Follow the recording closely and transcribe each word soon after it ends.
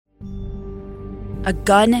a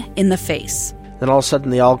gun in the face. Then all of a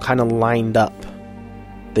sudden they all kind of lined up.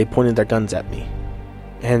 They pointed their guns at me.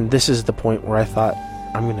 And this is the point where I thought,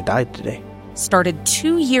 I'm going to die today. Started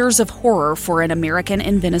 2 years of horror for an American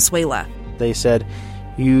in Venezuela. They said,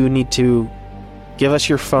 you need to give us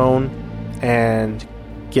your phone and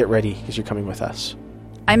get ready because you're coming with us.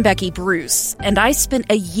 I'm Becky Bruce, and I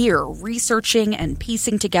spent a year researching and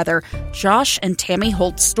piecing together Josh and Tammy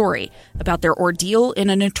Holt's story about their ordeal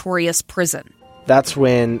in a notorious prison. That's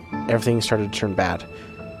when everything started to turn bad.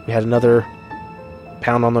 We had another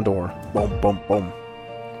pound on the door. Boom, boom, boom.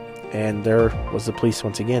 And there was the police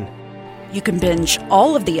once again. You can binge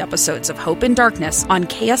all of the episodes of Hope in Darkness on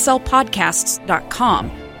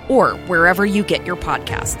KSLpodcasts.com or wherever you get your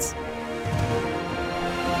podcasts.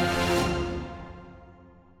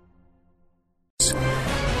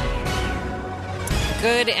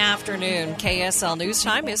 Good afternoon. KSL News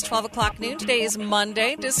Time is 12 o'clock noon. Today is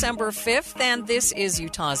Monday, December 5th, and this is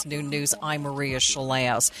Utah's Noon News. I'm Maria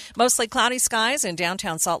Shaleos. Mostly cloudy skies in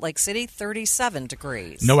downtown Salt Lake City, 37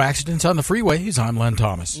 degrees. No accidents on the freeways. I'm Len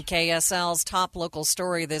Thomas. KSL's top local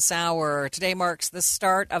story this hour. Today marks the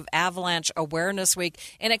start of Avalanche Awareness Week,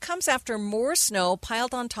 and it comes after more snow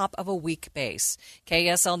piled on top of a weak base.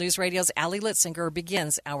 KSL News Radio's Allie Litzinger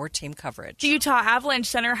begins our team coverage. The Utah Avalanche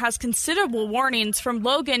Center has considerable warnings from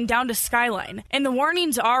Logan down to Skyline, and the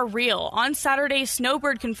warnings are real. On Saturday,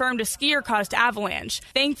 Snowbird confirmed a skier-caused avalanche.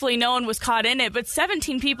 Thankfully, no one was caught in it, but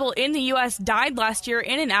 17 people in the U.S. died last year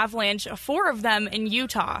in an avalanche, 4 of them in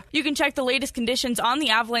Utah. You can check the latest conditions on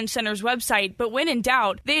the Avalanche Center's website, but when in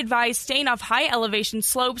doubt, they advise staying off high-elevation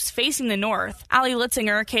slopes facing the north. Allie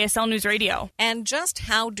Litzinger, KSL News Radio. And just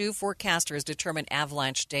how do forecasters determine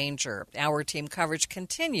avalanche danger? Our team coverage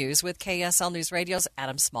continues with KSL News Radio's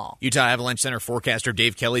Adam Small. Utah Avalanche Center forecaster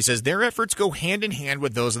Dave Kelly says their efforts go hand in hand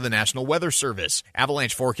with those of the National Weather Service.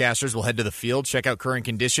 Avalanche forecasters will head to the field, check out current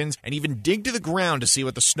conditions, and even dig to the ground to see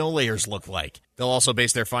what the snow layers look like. They'll also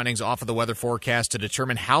base their findings off of the weather forecast to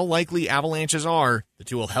determine how likely avalanches are. The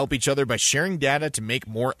two will help each other by sharing data to make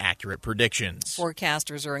more accurate predictions.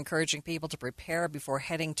 Forecasters are encouraging people to prepare before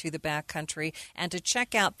heading to the backcountry and to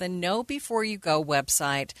check out the Know Before You Go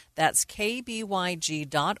website. That's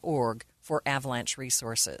kbyg.org for avalanche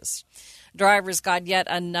resources. Drivers got yet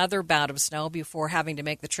another bout of snow before having to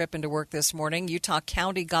make the trip into work this morning. Utah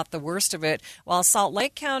County got the worst of it, while Salt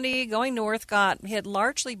Lake County, going north, got hit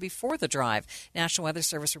largely before the drive. National Weather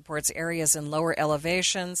Service reports areas in lower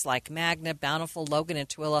elevations like Magna, Bountiful, Logan, and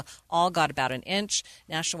Tooele all got about an inch.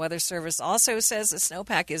 National Weather Service also says the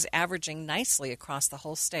snowpack is averaging nicely across the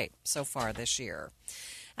whole state so far this year.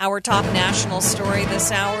 Our top national story this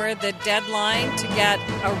hour, the deadline to get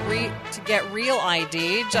real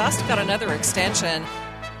ID just got another extension.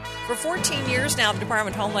 For 14 years now, the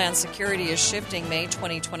Department of Homeland Security is shifting May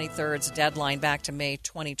 2023's deadline back to May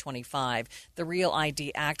 2025. The Real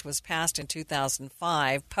ID Act was passed in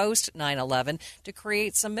 2005, post 9/11, to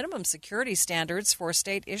create some minimum security standards for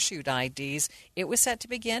state-issued IDs. It was set to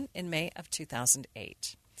begin in May of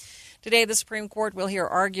 2008. Today, the Supreme Court will hear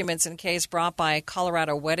arguments in a case brought by a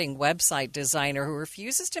Colorado wedding website designer who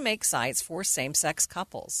refuses to make sites for same-sex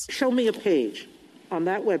couples. Show me a page on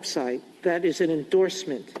that website that is an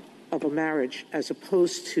endorsement of a marriage as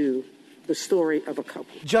opposed to the story of a couple.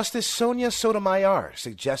 Justice Sonia Sotomayor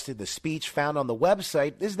suggested the speech found on the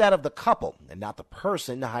website is that of the couple and not the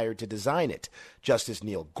person hired to design it. Justice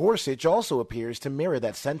Neil Gorsuch also appears to mirror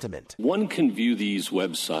that sentiment. One can view these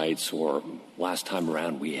websites, or last time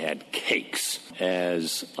around we had cakes,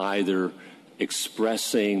 as either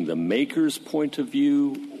expressing the maker's point of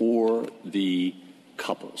view or the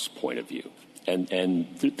couple's point of view. And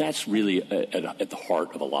that's really at the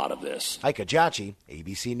heart of a lot of this. Ike Ajachi,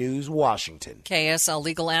 ABC News, Washington. KSL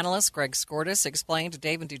legal analyst Greg Skordas explained to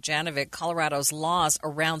David Dujanovic Colorado's laws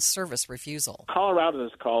around service refusal. Colorado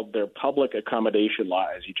is called their public accommodation law,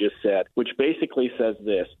 as you just said, which basically says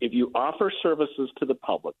this: if you offer services to the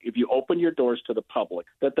public, if you open your doors to the public,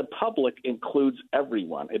 that the public includes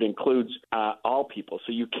everyone. It includes all people.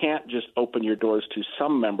 So you can't just open your doors to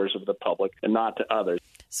some members of the public and not to others.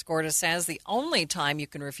 Skordas says the only time you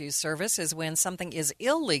can refuse service is when something is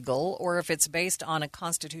illegal or if it's based on a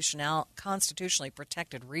constitutionally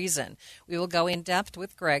protected reason. We will go in depth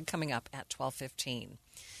with Greg coming up at 12:15.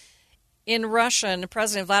 In Russia,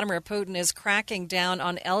 President Vladimir Putin is cracking down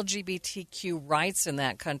on LGBTQ rights in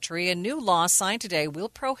that country. A new law signed today will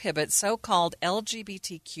prohibit so-called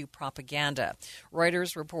LGBTQ propaganda.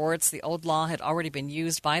 Reuters reports the old law had already been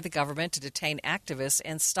used by the government to detain activists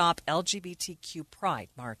and stop LGBTQ pride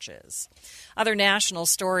marches. Other national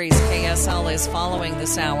stories KSL is following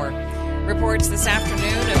this hour. Reports this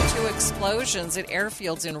afternoon of 2 explosions at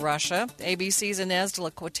airfields in Russia. ABC's Inez de la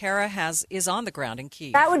Cuetara is on the ground in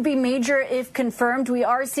Kyiv. That would be major if confirmed. We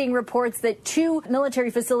are seeing reports that 2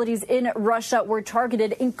 military facilities in Russia were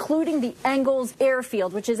targeted, including the Engels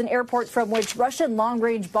airfield, which is an airport from which Russian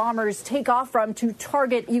long-range bombers take off from to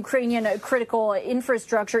target Ukrainian critical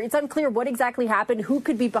infrastructure. It's unclear what exactly happened, who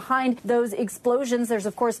could be behind those explosions. There's,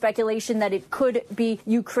 of course, speculation that it could be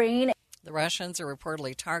Ukraine. The Russians are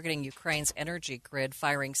reportedly targeting Ukraine's energy grid,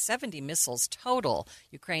 firing 70 missiles total.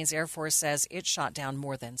 Ukraine's Air Force says it shot down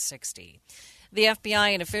more than 60. The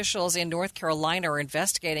FBI and officials in North Carolina are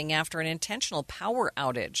investigating after an intentional power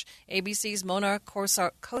outage. ABC's Mona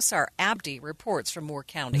Kosar Abdi reports from Moore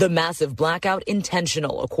County. The massive blackout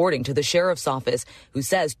intentional, according to the sheriff's office, who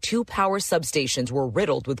says 2 power substations were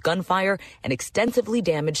riddled with gunfire and extensively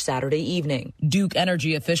damaged Saturday evening. Duke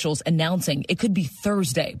Energy officials announcing it could be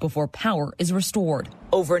Thursday before power is restored.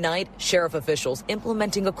 Overnight, sheriff officials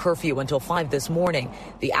implementing a curfew until 5 this morning,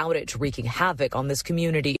 the outage wreaking havoc on this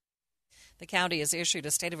community. The county has issued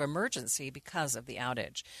a state of emergency because of the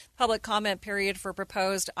outage. Public comment period for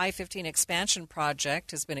proposed I-15 expansion project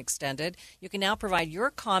has been extended. You can now provide your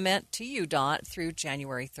comment to UDOT through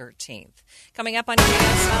January 13th. Coming up on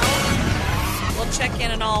KSL, we'll check in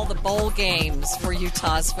on all the bowl games for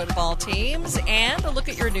Utah's football teams and a look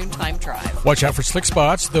at your noontime drive. Watch out for slick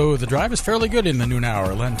spots, though the drive is fairly good in the noon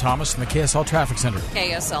hour. Len Thomas in the KSL Traffic Center.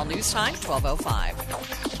 KSL News Time,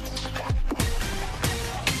 12:05.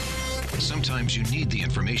 Sometimes you need the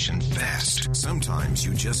information fast. Sometimes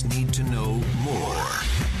you just need to know more.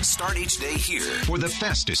 Start each day here for the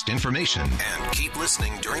fastest information and keep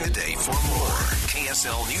listening during the day for more.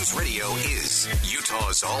 KSL News Radio is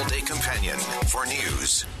Utah's all-day companion for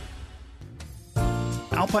news.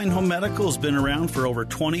 Alpine Home Medical has been around for over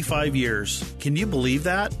 25 years. Can you believe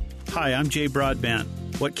that? Hi, I'm Jay Broadbent.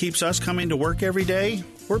 What keeps us coming to work every day?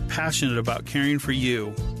 We're passionate about caring for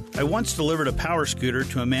you. I once delivered a power scooter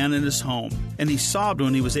to a man in his home, and he sobbed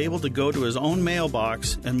when he was able to go to his own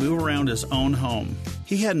mailbox and move around his own home.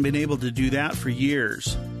 He hadn't been able to do that for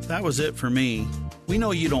years. That was it for me. We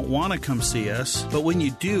know you don't want to come see us, but when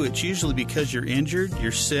you do, it's usually because you're injured,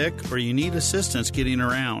 you're sick, or you need assistance getting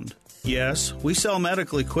around. Yes, we sell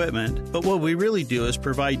medical equipment, but what we really do is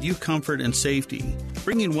provide you comfort and safety.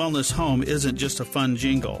 Bringing wellness home isn't just a fun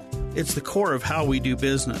jingle. It's the core of how we do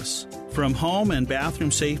business. From home and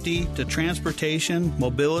bathroom safety to transportation,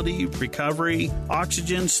 mobility, recovery,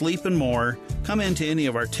 oxygen, sleep, and more, come into any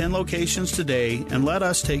of our 10 locations today and let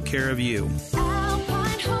us take care of you.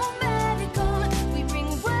 Alpine Home Medical, we bring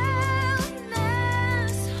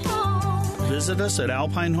wellness home. Visit us at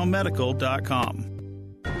alpinehomemedical.com.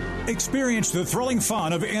 Experience the thrilling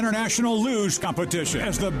fun of international luge competition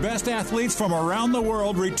as the best athletes from around the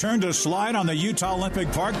world return to slide on the Utah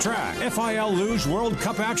Olympic Park track. FIL Luge World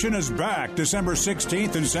Cup action is back December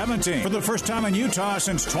 16th and 17th for the first time in Utah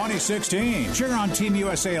since 2016. Cheer on Team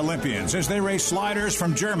USA Olympians as they race sliders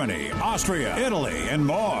from Germany, Austria, Italy, and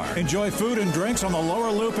more. Enjoy food and drinks on the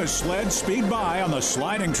lower loop as sleds speed by on the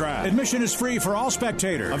sliding track. Admission is free for all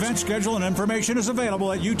spectators. Event schedule and information is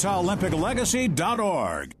available at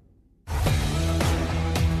UtahOlympicLegacy.org.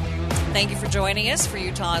 Thank you for joining us for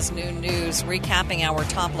Utah's Noon News. Recapping our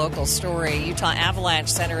top local story, Utah Avalanche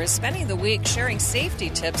Center is spending the week sharing safety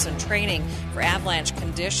tips and training for avalanche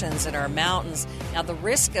conditions in our mountains. Now, the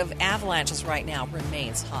risk of avalanches right now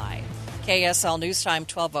remains high. KSL News Time,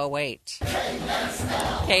 12:08.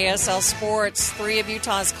 KSL Sports. 3 of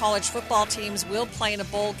Utah's college football teams will play in a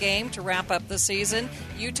bowl game to wrap up the season.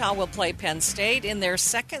 Utah will play Penn State in their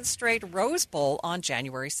second straight Rose Bowl on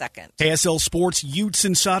January 2nd. KSL Sports Utes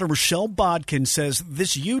insider Rochelle Bodkin says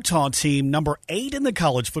this Utah team, number 8 in the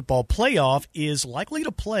college football playoff, is likely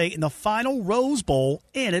to play in the final Rose Bowl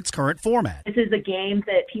in its current format. This is a game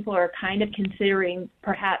that people are kind of considering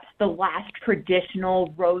perhaps the last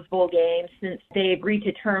traditional Rose Bowl game since they agreed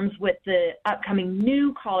to terms with the upcoming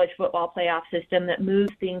new college football playoff system that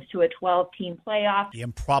moves things to a 12-team playoff. The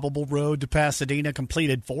improbable road to Pasadena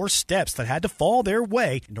completed 4 steps that had to fall their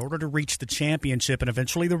way in order to reach the championship and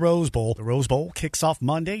eventually the Rose Bowl. The Rose Bowl kicks off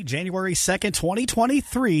Monday, January 2nd,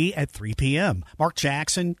 2023 at 3 p.m. Mark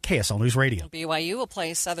Jackson, KSL News Radio. BYU will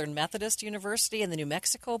play Southern Methodist University in the New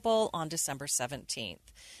Mexico Bowl on December 17th.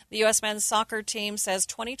 The U.S. men's soccer team says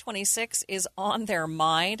 2026 is on their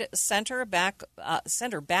mind. Center back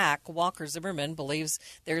Walker Zimmerman believes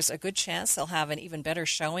there's a good chance they'll have an even better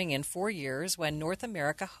showing in 4 years when North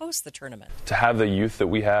America hosts the tournament. To have the youth that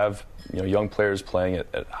we have, young players playing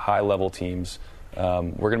at high-level teams,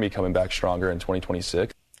 we're going to be coming back stronger in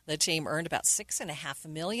 2026. The team earned about $6.5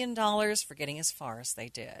 million for getting as far as they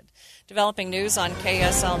did. Developing news on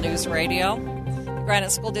KSL News Radio. The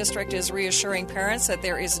Granite School District is reassuring parents that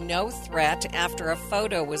there is no threat after a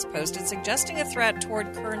photo was posted suggesting a threat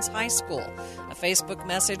toward Kearns High School. A Facebook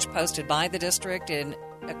message posted by the district in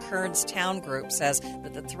a Kearns town group says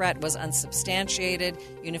that the threat was unsubstantiated.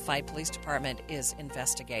 Unified Police Department is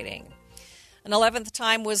investigating. An 11th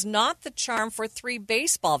time was not the charm for 3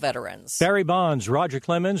 baseball veterans. Barry Bonds, Roger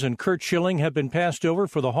Clemens, and Curt Schilling have been passed over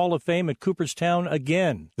for the Hall of Fame at Cooperstown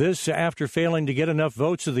again. This after failing to get enough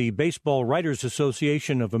votes of the Baseball Writers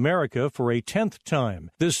Association of America for a 10th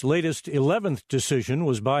time. This latest 11th decision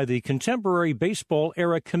was by the Contemporary Baseball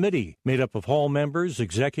Era Committee, made up of Hall members,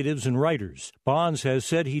 executives, and writers. Bonds has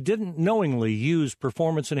said he didn't knowingly use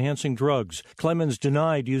performance-enhancing drugs. Clemens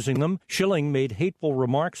denied using them. Schilling made hateful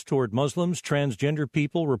remarks toward Muslims, transgender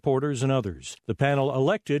people, reporters, and others. The panel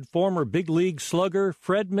elected former big league slugger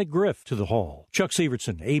Fred McGriff to the Hall. Chuck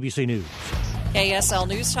Severson, ABC News. KSL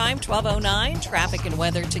News Time, 12:09. Traffic and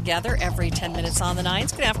weather together every 10 minutes on the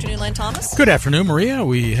 9s. Good afternoon, Len Thomas. Good afternoon, Maria.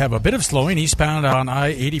 We have a bit of slowing eastbound on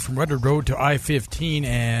I-80 from Redwood Road to I-15,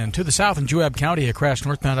 and to the south in Juab County, a crash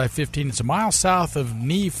northbound I-15. It's a mile south of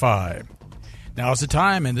Nephi. Now's the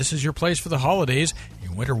time, and this is your place for the holidays.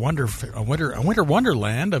 A winter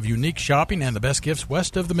wonderland of unique shopping and the best gifts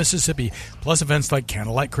west of the Mississippi, plus events like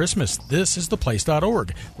Candlelight Christmas. This is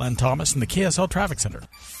theplace.org. Len Thomas in the KSL Traffic Center.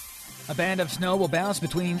 A band of snow will bounce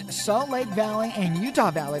between Salt Lake Valley and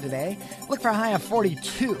Utah Valley today. Look for a high of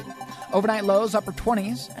 42. Overnight lows upper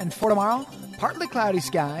 20s, and for tomorrow, partly cloudy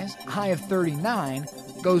skies, high of 39,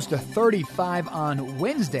 goes to 35 on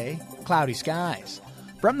Wednesday, cloudy skies.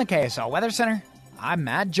 From the KSL Weather Center, I'm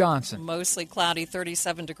Matt Johnson. Mostly cloudy,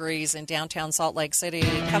 37 degrees in downtown Salt Lake City.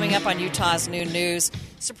 Coming up on Utah's Noon News,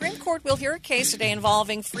 Supreme Court will hear a case today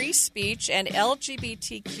involving free speech and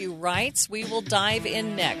LGBTQ rights. We will dive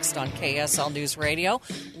in next on KSL News Radio,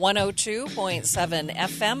 102.7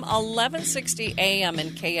 FM, 1160 AM,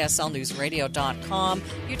 and KSLNewsRadio.com,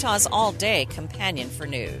 Utah's all-day companion for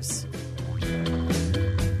news.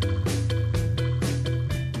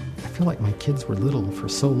 I feel like my kids were little for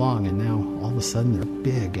so long, and now all of a sudden they're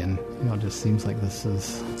big, and it just seems like this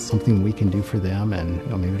is something we can do for them, and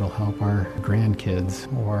maybe it'll help our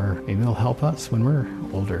grandkids, or maybe it'll help us when we're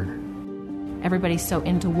older. Everybody's so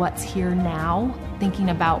into what's here now. Thinking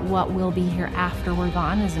about what will be here after we're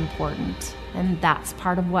gone is important, and that's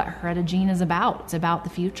part of what Heredagene is about. It's about the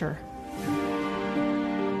future.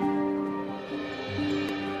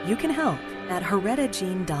 You can help at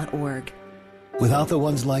heredagene.org. Without the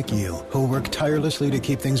ones like you, who work tirelessly to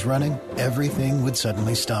keep things running, everything would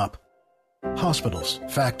suddenly stop. Hospitals,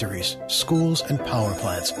 factories, schools, and power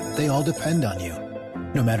plants, they all depend on you.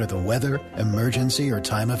 No matter the weather, emergency, or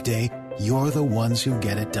time of day, you're the ones who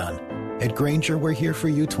get it done. At Grainger, we're here for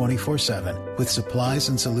you 24/7, with supplies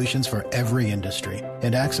and solutions for every industry,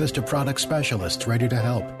 and access to product specialists ready to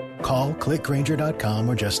help. Call, click Grainger.com,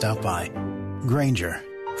 or just stop by. Grainger,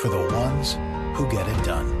 for the ones who get it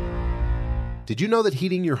done. Did you know that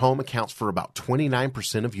heating your home accounts for about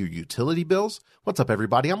 29% of your utility bills? What's up,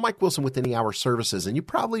 everybody? I'm Mike Wilson with Any Hour Services, and you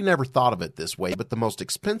probably never thought of it this way, but the most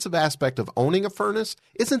expensive aspect of owning a furnace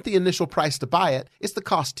isn't the initial price to buy it, it's the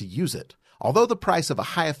cost to use it. Although the price of a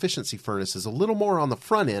high-efficiency furnace is a little more on the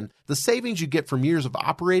front end, the savings you get from years of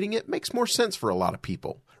operating it makes more sense for a lot of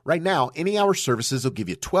people. Right now, Any Hour Services will give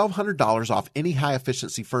you $1,200 off any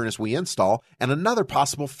high-efficiency furnace we install and another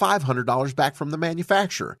possible $500 back from the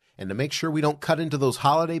manufacturer. And to make sure we don't cut into those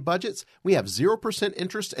holiday budgets, we have 0%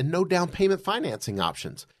 interest and no down payment financing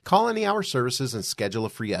options. Call Any Hour Services and schedule a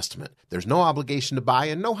free estimate. There's no obligation to buy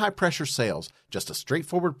and no high-pressure sales, just a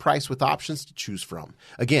straightforward price with options to choose from.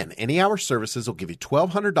 Again, Any Hour Services will give you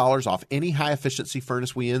 $1,200 off any high-efficiency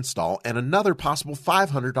furnace we install and another possible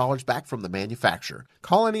 $500 back from the manufacturer.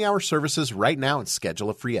 Call Any Hour Services right now and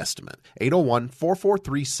schedule a free estimate.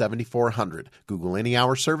 801-443-7400. Google Any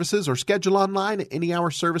Hour Services or schedule online at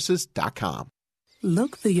anyhourservices.com.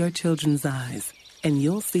 Look through your children's eyes, and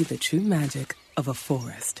you'll see the true magic of a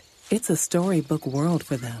forest. It's a storybook world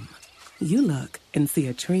for them. You look and see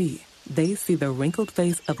a tree. They see the wrinkled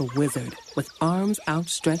face of a wizard with arms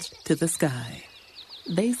outstretched to the sky.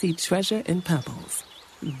 They see treasure in pebbles.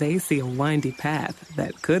 They see a windy path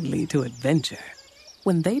that could lead to adventure.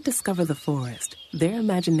 When they discover the forest, their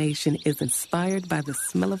imagination is inspired by the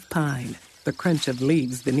smell of pine, the crunch of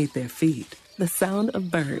leaves beneath their feet, the sound of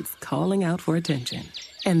birds calling out for attention.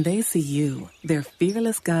 And they see you, their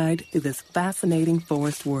fearless guide through this fascinating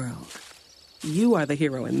forest world. You are the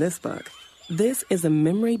hero in this book. This is a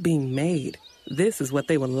memory being made. This is what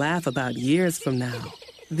they will laugh about years from now.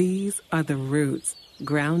 These are the roots.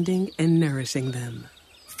 grounding and nourishing them.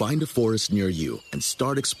 Find a forest near you and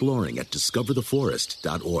start exploring at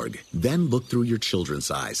discovertheforest.org. Then look through your children's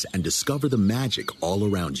eyes and discover the magic all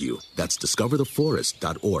around you. That's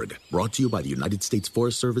discovertheforest.org. Brought to you by the United States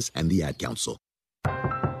Forest Service and the Ad Council.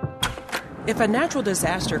 If a natural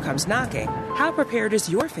disaster comes knocking, how prepared is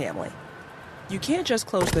your family? You can't just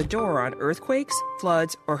close the door on earthquakes,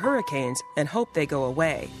 floods, or hurricanes and hope they go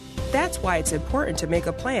away. That's why it's important to make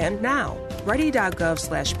a plan now.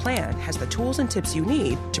 Ready.gov/plan has the tools and tips you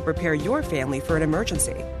need to prepare your family for an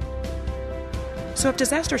emergency. So if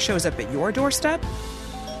disaster shows up at your doorstep,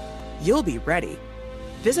 you'll be ready.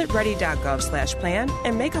 Visit ready.gov/plan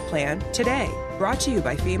and make a plan today. Brought to you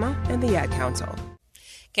by FEMA and the Ad Council.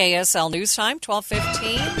 KSL News Time,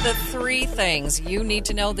 12:15. The three things you need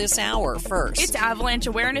to know this hour. First, it's Avalanche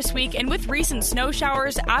Awareness Week, and with recent snow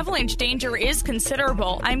showers, avalanche danger is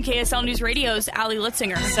considerable. I'm KSL News Radio's Ali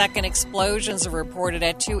Litzinger. Second, explosions are reported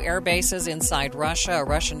at two air bases inside Russia. A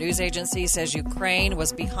Russian news agency says Ukraine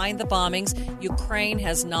was behind the bombings. Ukraine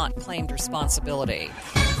has not claimed responsibility.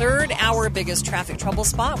 Third, our biggest traffic trouble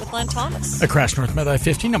spot with Len Thomas. A crash north Med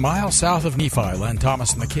I-15, a mile south of Nephi. Len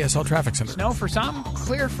Thomas in the KSL Traffic Center. Snow for some,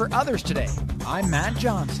 clear for others today. I'm Matt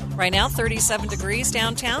Johnson. Right now, 37 degrees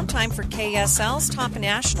downtown. Time for KSL's top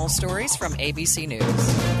national stories from ABC News.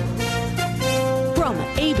 From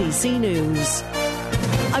ABC News,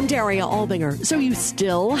 I'm Daria Albinger. So you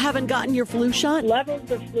still haven't gotten your flu shot? Levels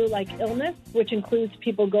of flu-like illness, which includes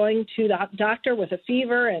people going to the doctor with a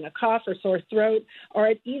fever and a cough or sore throat, are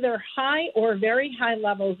at either high or very high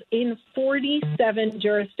levels in 47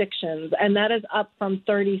 jurisdictions, and that is up from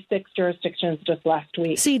 36 jurisdictions just last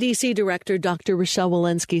week. CDC Director Dr. Rochelle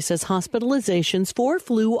Walensky says hospitalizations for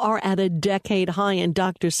flu are at a decade high, and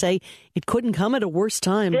doctors say it couldn't come at a worse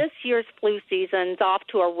time. This year's flu season's off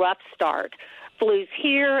to a rough start. Flu's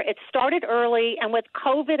here. It started early, and with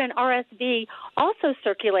COVID and RSV also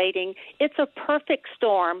circulating, it's a perfect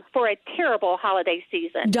storm for a terrible holiday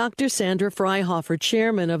season. Dr. Sandra Freihofer,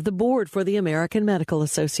 chairman of the board for the American Medical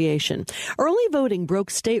Association. Early voting broke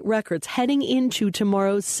state records heading into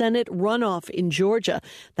tomorrow's Senate runoff in Georgia.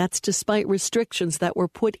 That's despite restrictions that were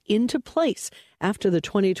put into place after the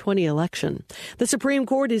 2020 election. The Supreme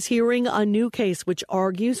Court is hearing a new case which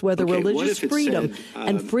argues whether religious freedom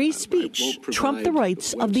and free speech trump the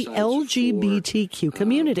rights of the LGBTQ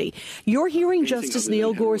community. You're hearing Justice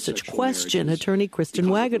Neil Gorsuch question attorney Kristen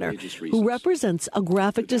Wagoner, who represents a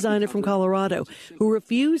graphic designer from Colorado who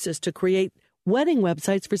refuses to create wedding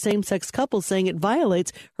websites for same-sex couples, saying it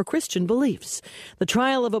violates her Christian beliefs. The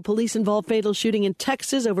trial of a police-involved fatal shooting in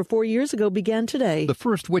Texas over 4 years ago began today. The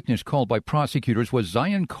first witness called by prosecutors was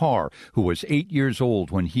Zion Carr, who was 8 years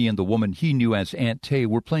old when he and the woman he knew as Aunt Tay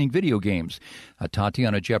were playing video games.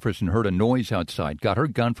 Tatiana Jefferson heard a noise outside, got her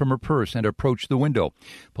gun from her purse, and approached the window.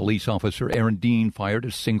 Police officer Aaron Dean fired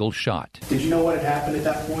a single shot. Did you know what had happened at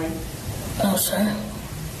that point? No, sir.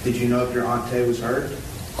 Did you know if your Aunt Tay was hurt?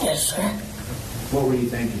 Yes, sir. What were you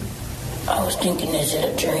thinking? I was thinking, is it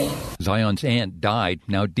a dream? Zion's aunt died.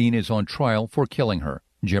 Now Dean is on trial for killing her.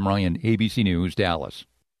 Jim Ryan, ABC News, Dallas.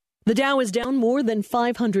 The Dow is down more than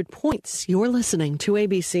 500 points. You're listening to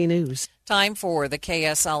ABC News. Time for the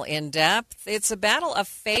KSL In-Depth. It's a battle of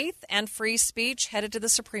faith and free speech headed to the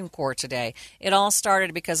Supreme Court today. It all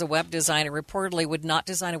started because a web designer reportedly would not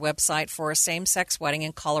design a website for a same-sex wedding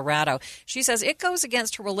in Colorado. She says it goes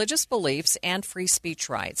against her religious beliefs and free speech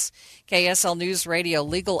rights. KSL News Radio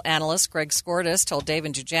legal analyst Greg Skordas told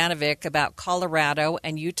David Jujanovic about Colorado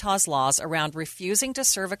and Utah's laws around refusing to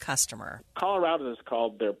serve a customer. Colorado is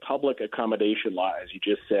called their public accommodation law, as you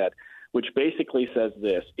just said, which basically says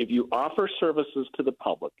this: if you offer services to the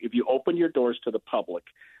public, if you open your doors to the public,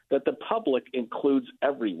 that the public includes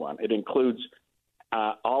everyone. It includes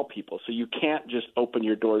all people. So you can't just open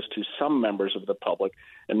your doors to some members of the public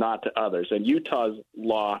and not to others. And Utah's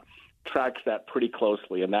law tracks that pretty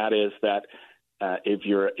closely, and that is that if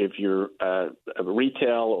you're a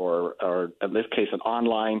retail or in this case an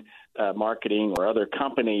online marketing or other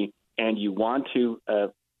company, and you want to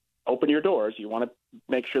open your doors, you want to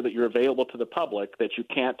make sure that you're available to the public, that you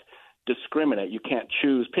can't discriminate. You can't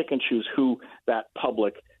pick and choose who that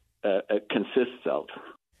public consists of.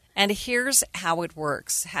 And here's how it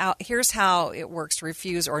works. Here's how it works to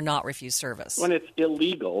refuse or not refuse service. When it's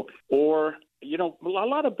illegal, or, a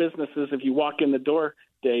lot of businesses, if you walk in the door,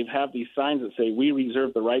 Dave, have these signs that say, "We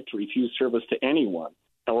reserve the right to refuse service to anyone,"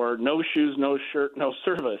 or "No shoes, no shirt, no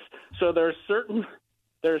service." So there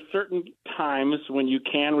are certain times when you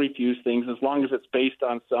can refuse things as long as it's based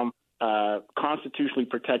on some constitutionally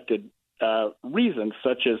protected reasons,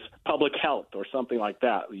 such as public health or something like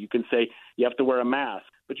that. You can say you have to wear a mask,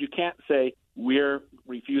 but you can't say we're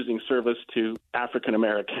refusing service to African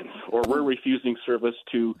Americans, or we're refusing service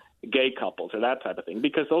to gay couples, or that type of thing,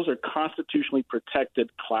 because those are constitutionally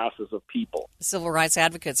protected classes of people. Civil rights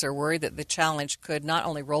advocates are worried that the challenge could not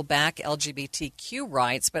only roll back LGBTQ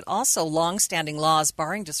rights, but also longstanding laws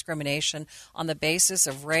barring discrimination on the basis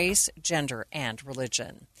of race, gender, and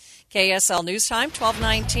religion. KSL News Time,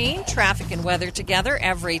 12:19. Traffic and weather together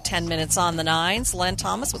every 10 minutes on the nines. Len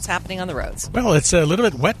Thomas, what's happening on the roads? Well, it's a little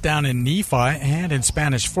bit wet down in Nephi and in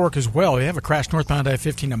Spanish Fork as well. We have a crash northbound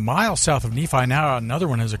I-15 a mile south of Nephi. Now another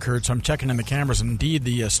one has occurred, so I'm checking in the cameras, and indeed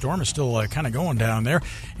the storm is still kind of going down there.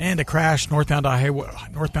 And a crash northbound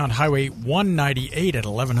Highway 198 at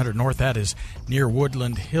 1100 North. That is near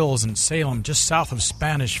Woodland Hills in Salem, just south of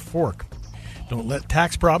Spanish Fork. Don't let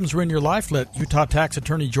tax problems ruin your life. Let Utah Tax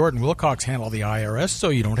Attorney Jordan Wilcox handle the IRS so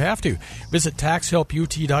you don't have to. Visit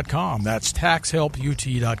TaxHelpUT.com. That's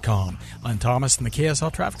TaxHelpUT.com. Len Thomas in the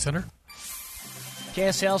KSL Traffic Center.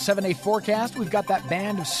 KSL 7-day forecast. We've got that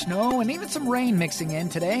band of snow and even some rain mixing in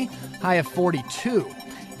today. High of 42.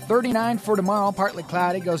 39 for tomorrow. Partly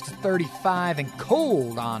cloudy. Goes to 35 and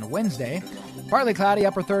cold on Wednesday. Partly cloudy.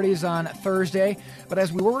 Upper 30s on Thursday. But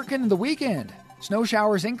as we work into the weekend, snow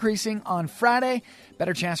showers increasing on Friday.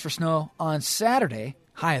 Better chance for snow on Saturday.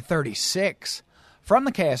 High of 36. From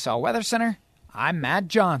the KSL Weather Center, I'm Matt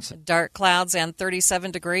Johnson. Dark clouds and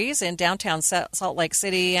 37 degrees in downtown Salt Lake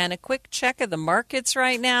City. And a quick check of the markets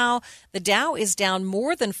right now. The Dow is down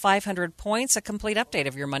more than 500 points. A complete update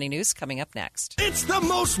of your money news coming up next. It's the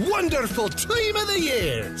most wonderful time of the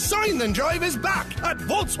year. Sign and Drive is back at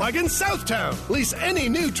Volkswagen Southtown. Lease any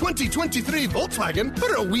new 2023 Volkswagen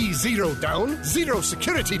for a wee zero down, zero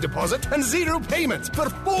security deposit, and zero payments for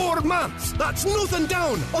 4 months. That's nothing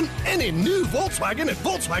down on any new Volkswagen at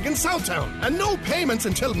Volkswagen Southtown. And no payments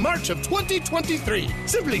until March of 2023.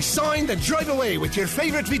 Simply sign and drive away with your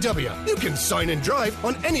favorite VW. You can sign and drive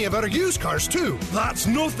on any of our used cars too. That's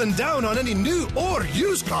nothing down on any new or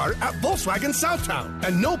used car at Volkswagen Southtown.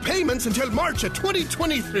 And no payments until March of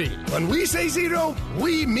 2023. When we say zero,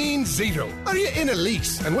 we mean zero. Are you in a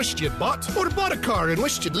lease and wished you'd bought? Or bought a car and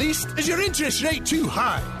wished you'd leased? Is your interest rate too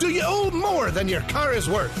high? Do you owe more than your car is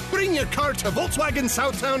worth? Bring your car to Volkswagen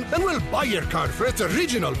Southtown and we'll buy your car for its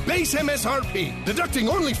original base MSRP. Deducting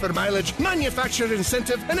only for mileage, manufacturer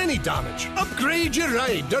incentive, and any damage. Upgrade your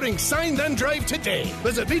ride during Sign Then Drive today.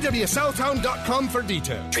 Visit VWSouthtown.com for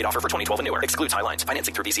details. Trade offer for 2012 and newer. Excludes Highlines.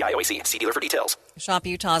 Financing through DCI OAC. See dealer for details. Shop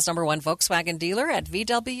Utah's #1 Volkswagen dealer at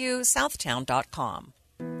VWSouthtown.com.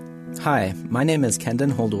 Hi, my name is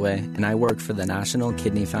Kendon Holdaway, and I work for the National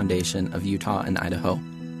Kidney Foundation of Utah and Idaho.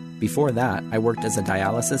 Before that, I worked as a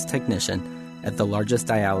dialysis technician at the largest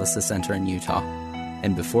dialysis center in Utah.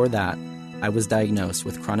 And before that, I was diagnosed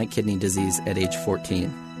with chronic kidney disease at age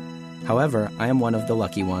 14. However, I am one of the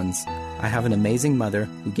lucky ones. I have an amazing mother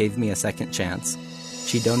who gave me a second chance.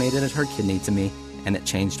 She donated her kidney to me, and it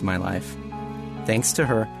changed my life. Thanks to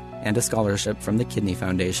her and a scholarship from the Kidney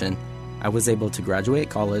Foundation, I was able to graduate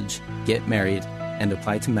college, get married, and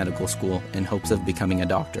apply to medical school in hopes of becoming a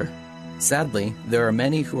doctor. Sadly, there are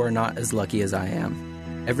many who are not as lucky as I am.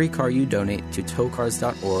 Every car you donate to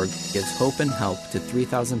towcars.org gives hope and help to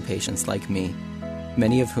 3,000 patients like me,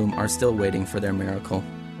 many of whom are still waiting for their miracle.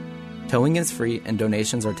 Towing is free and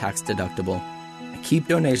donations are tax deductible. Keep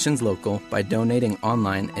donations local by donating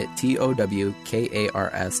online at towkars.org.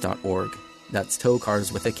 That's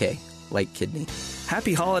towcars with a K, like kidney.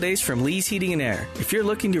 Happy holidays from Lee's Heating and Air. If you're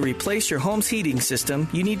looking to replace your home's heating system,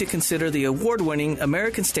 you need to consider the award-winning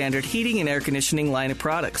American Standard Heating and Air Conditioning line of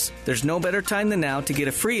products. There's no better time than now to get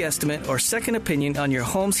a free estimate or second opinion on your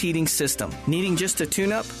home's heating system. Needing just a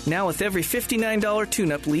tune-up? Now with every $59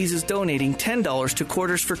 tune-up, Lee's is donating $10 to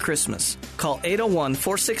Quarters for Christmas. Call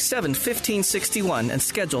 801-467-1561 and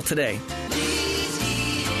schedule today.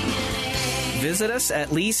 Visit us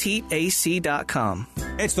at leesheatac.com.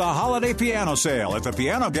 It's the holiday piano sale at the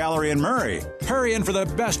Piano Gallery in Murray. Hurry in for the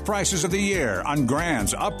best prices of the year on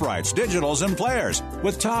grands, uprights, digitals, and players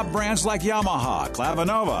with top brands like Yamaha,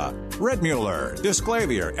 Clavinova, Ritmuller,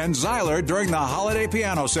 Disclavier, and Zyler during the holiday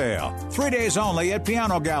piano sale. 3 days only at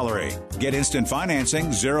Piano Gallery. Get instant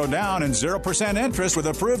financing, 0 down, and 0% interest with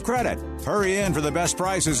approved credit. Hurry in for the best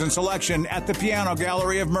prices and selection at the Piano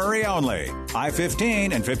Gallery of Murray only.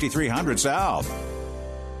 I-15 and 5300 South.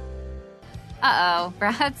 Uh-oh,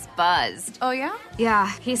 Brad's buzzed. Oh, yeah?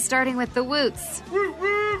 Yeah, he's starting with the woots.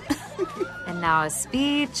 And now a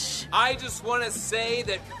speech. I just want to say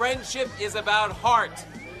that friendship is about heart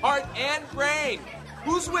and brain.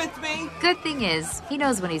 Who's with me? Good thing is, he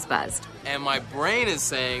knows when he's buzzed. And my brain is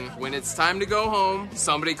saying, when it's time to go home,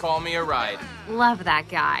 somebody call me a ride. Love that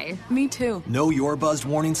guy. Me too. Know your buzzed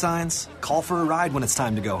warning signs? Call for a ride when it's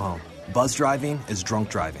time to go home. Buzz driving is drunk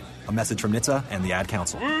driving. A message from NHTSA and the Ad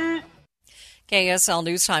Council. KSL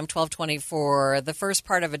News Time 1224. The first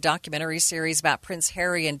part of a documentary series about Prince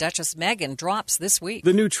Harry and Duchess Meghan drops this week.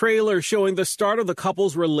 The new trailer showing the start of the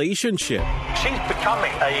couple's relationship. She's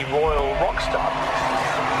becoming a royal rock star.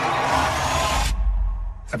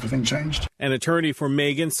 Everything changed. An attorney for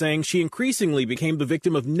Meghan saying she increasingly became the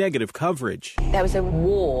victim of negative coverage. There was a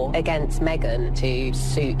war against Meghan to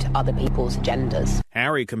suit other people's agendas.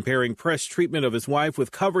 Harry comparing press treatment of his wife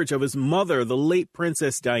with coverage of his mother, the late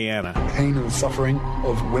Princess Diana. Pain and suffering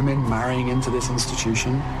of women marrying into this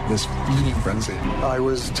institution, this feeding frenzy. I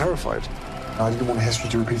was terrified. I didn't want history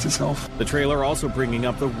to repeat itself. The trailer also bringing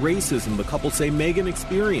up the racism the couple say Meghan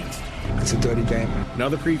experienced. It's a dirty game.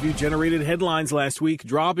 Another preview generated headlines last week,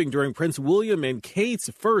 dropping during Prince William and Kate's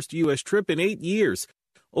first U.S. trip in 8 years,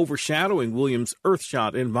 overshadowing William's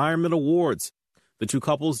Earthshot Environment Awards. The two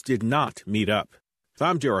couples did not meet up.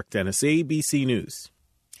 I'm Derek Dennis, ABC News.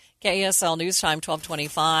 KSL News Time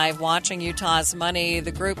 1225. Watching Utah's Money,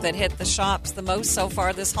 the group that hit the shops the most so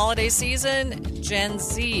far this holiday season, Gen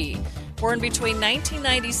Z. Born between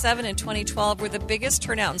 1997 and 2012, were the biggest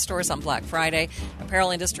turnout in stores on Black Friday.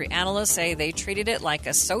 Apparel industry analysts say they treated it like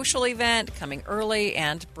a social event, coming early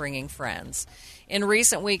and bringing friends. In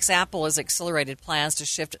recent weeks, Apple has accelerated plans to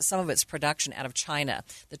shift some of its production out of China.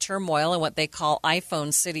 The turmoil in what they call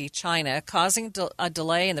iPhone City, China, causing a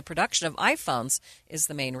delay in the production of iPhones is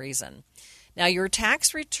the main reason. Now, your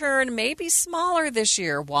tax return may be smaller this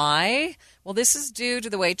year. Why? Well, this is due to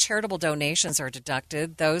the way charitable donations are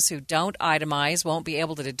deducted. Those who don't itemize won't be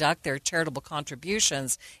able to deduct their charitable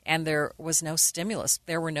contributions, and there were no stimulus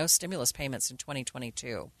payments in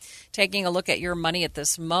 2022. Taking a look at your money at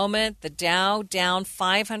this moment, the Dow down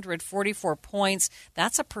 544 points.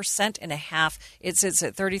 That's 1.5%. It sits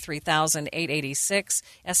at 33,886.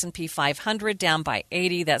 S&P 500 down by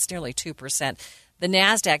 80. That's nearly 2%. The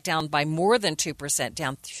NASDAQ down by more than 2%,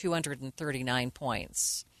 down 239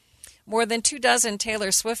 points. More than 24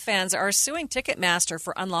 Taylor Swift fans are suing Ticketmaster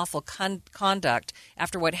for unlawful conduct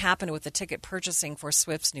after what happened with the ticket purchasing for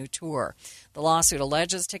Swift's new tour. The lawsuit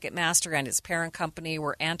alleges Ticketmaster and its parent company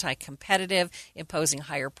were anti-competitive, imposing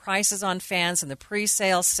higher prices on fans in the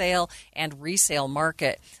pre-sale, sale, and resale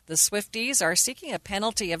market. The Swifties are seeking a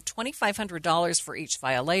penalty of $2,500 for each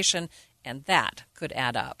violation, and that could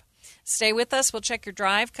add up. Stay with us. We'll check your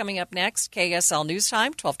drive coming up next. KSL News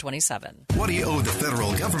Time, 1227. What do you owe the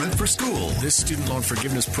federal government for school? This student loan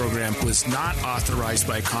forgiveness program was not authorized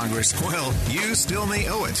by Congress. Well, you still may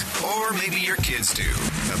owe it. Or maybe your kids do.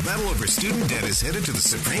 A battle over student debt is headed to the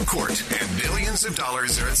Supreme Court, and billions of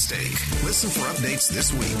dollars are at stake. Listen for updates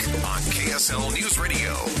this week on KSL News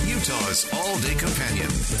Radio, Utah's all-day companion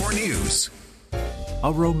for news.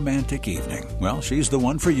 A romantic evening. Well, she's the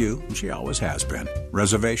one for you, and she always has been.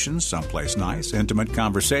 Reservations, someplace nice, intimate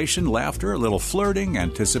conversation, laughter, a little flirting,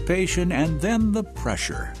 anticipation, and then the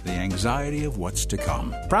pressure, the anxiety of what's to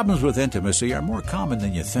come. Problems with intimacy are more common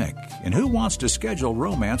than you think. And who wants to schedule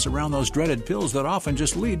romance around those dreaded pills that often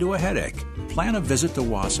just lead to a headache? Plan a visit to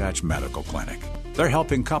Wasatch Medical Clinic. They're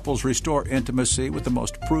helping couples restore intimacy with the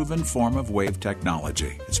most proven form of wave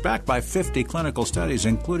technology. It's backed by 50 clinical studies,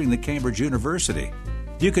 including the Cambridge University.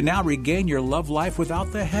 You can now regain your love life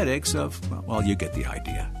without the headaches of, well, you get the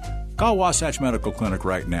idea. Call Wasatch Medical Clinic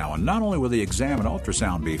right now, and not only will the exam and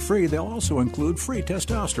ultrasound be free, they'll also include free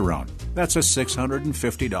testosterone. That's a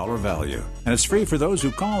 $650 value. And it's free for those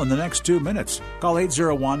who call in the next 2 minutes. Call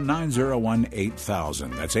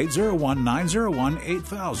 801-901-8000. That's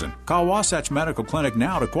 801-901-8000. Call Wasatch Medical Clinic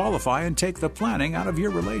now to qualify and take the planning out of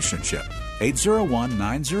your relationship.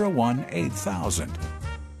 801-901-8000.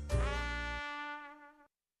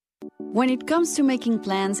 When it comes to making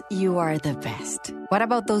plans, you are the best. What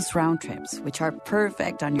about those round trips, which are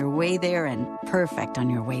perfect on your way there and perfect on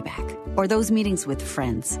your way back? Or those meetings with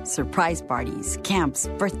friends, surprise parties, camps,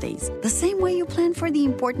 birthdays. The same way you plan for the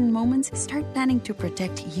important moments, start planning to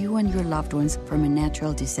protect you and your loved ones from a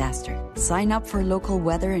natural disaster. Sign up for local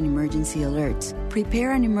weather and emergency alerts.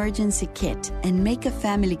 Prepare an emergency kit and make a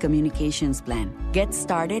family communications plan. Get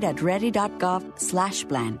started at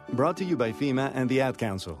ready.gov/plan. Brought to you by FEMA and the Ad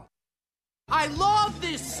Council. I love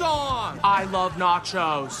this song! I love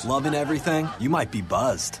nachos. Loving everything? You might be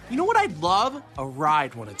buzzed. You know what I'd love? A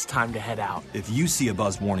ride when it's time to head out. If you see a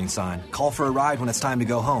buzzed warning sign, call for a ride when it's time to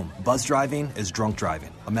go home. Buzz driving is drunk driving.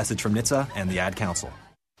 A message from NHTSA and the Ad Council.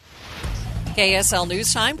 KSL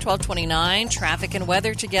News Time, 12:29. Traffic and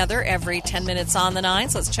weather together every 10 minutes on the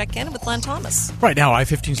 9s. Let's check in with Glenn Thomas. Right now,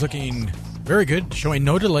 I-15 is looking very good, showing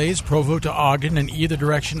no delays. Provo to Ogden in either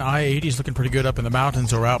direction. I-80 is looking pretty good up in the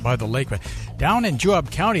mountains or out by the lake. But down in Juab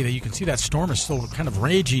County, you can see that storm is still kind of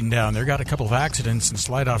raging down there. Got a couple of accidents and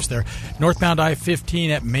slide-offs there. Northbound I-15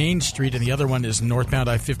 at Main Street, and the other one is northbound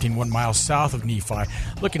I-15 1 mile south of Nephi.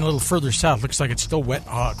 Looking a little further south, looks like it's still wet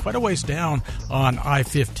quite a ways down on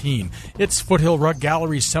I-15. It's Foothill Rug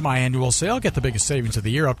Gallery's semi-annual sale. Get the biggest savings of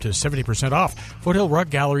the year, up to 70% off. Foothill Rug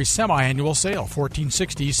Gallery's semi-annual sale,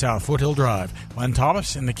 1460 South Foothill Drive. Glenn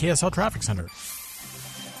Thomas in the KSL Traffic Center.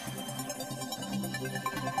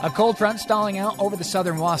 A cold front stalling out over the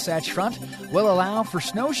southern Wasatch Front will allow for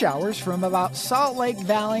snow showers from about Salt Lake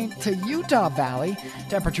Valley to Utah Valley.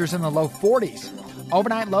 Temperatures in the low 40s.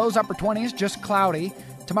 Overnight lows upper 20s, just cloudy.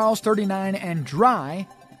 Tomorrow's 39 and dry,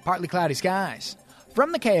 partly cloudy skies.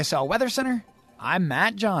 From the KSL Weather Center, I'm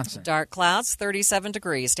Matt Johnson. Dark clouds, 37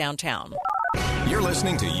 degrees downtown. You're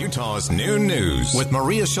listening to Utah's Noon News with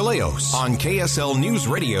Maria Chaleos on KSL News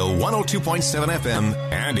Radio 102.7 FM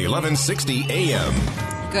and 1160 AM.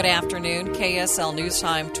 Good afternoon. KSL News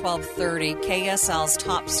Time, 12:30. KSL's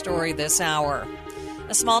top story this hour.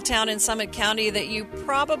 A small town in Summit County that you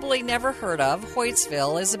probably never heard of,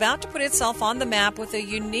 Hoytsville, is about to put itself on the map with a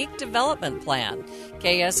unique development plan.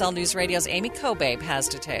 KSL News Radio's Amy Kobabe has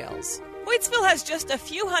details. Hoytsville has just a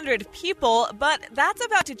few hundred people, but that's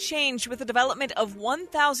about to change with the development of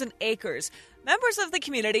 1,000 acres. Members of the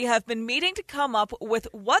community have been meeting to come up with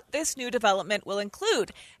what this new development will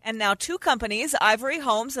include. And now two companies, Ivory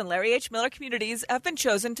Homes and Larry H. Miller Communities, have been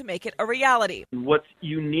chosen to make it a reality. What's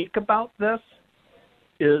unique about this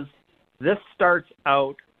is this starts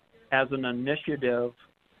out as an initiative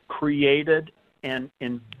created and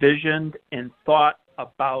envisioned and thought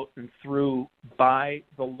about and through by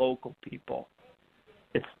the local people.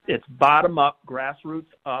 It's bottom up, grassroots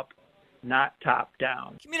up, not top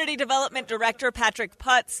down. Community Development Director Patrick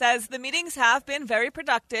Putt says the meetings have been very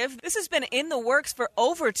productive. This has been in the works for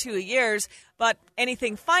over 2 years, but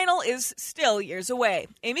anything final is still years away.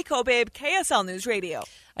 Amy Kobabe, KSL News Radio.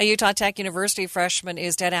 A Utah Tech University freshman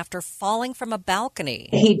is dead after falling from a balcony.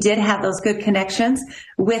 He did have those good connections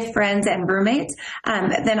with friends and roommates.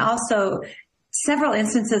 Then also several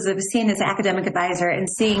instances of seeing his academic advisor and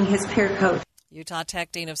seeing his peer coach. Utah Tech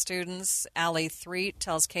Dean of Students Ali Threet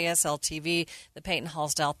tells KSL TV that Peyton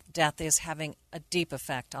Hall's death is having a deep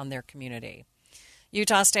effect on their community.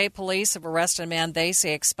 Utah State Police have arrested a man they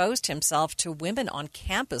say exposed himself to women on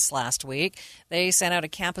campus last week. They sent out a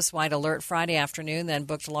campus-wide alert Friday afternoon, then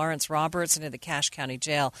booked Lawrence Roberts into the Cache County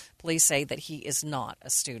Jail. Police say that he is not a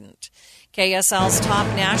student. KSL's top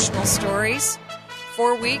national stories.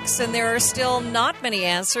 4 weeks, and there are still not many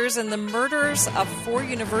answers in the murders of 4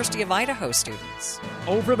 University of Idaho students.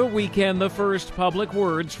 Over the weekend, the first public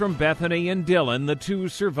words from Bethany and Dylan, the 2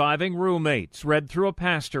 surviving roommates, read through a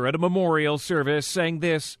pastor at a memorial service, saying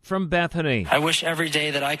this from Bethany. I wish every day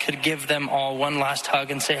that I could give them all one last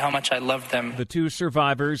hug and say how much I love them. The 2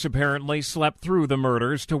 survivors apparently slept through the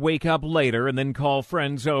murders to wake up later and then call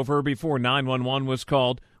friends over before 911 was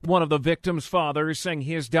called. One of the victims' fathers saying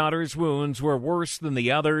his daughter's wounds were worse than the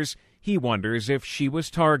others. He wonders if she was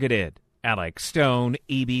targeted. Alex Stone,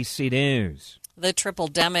 ABC News. The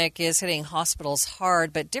triple-demic is hitting hospitals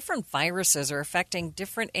hard, but different viruses are affecting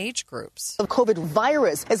different age groups. The COVID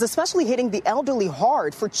virus is especially hitting the elderly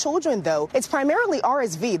hard. For children, though, it's primarily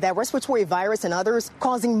RSV, that respiratory virus, and others,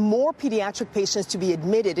 causing more pediatric patients to be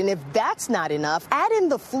admitted. And if that's not enough, add in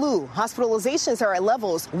the flu. Hospitalizations are at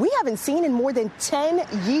levels we haven't seen in more than 10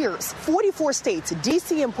 years. 44 states,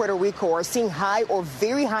 D.C. and Puerto Rico, are seeing high or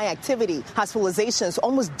very high activity. Hospitalizations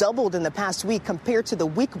almost doubled in the past week compared to the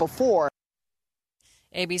week before.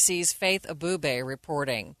 ABC's Faith Abube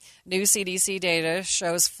reporting. New CDC data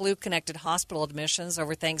shows flu-connected hospital admissions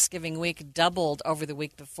over Thanksgiving week doubled over the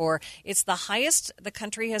week before. It's the highest the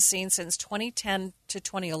country has seen since 2010 to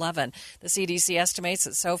 2011. The CDC estimates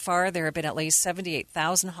that so far there have been at least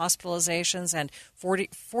 78,000 hospitalizations and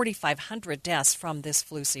 4,500 deaths from this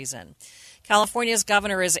flu season. California's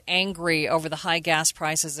governor is angry over the high gas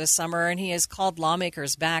prices this summer, and he has called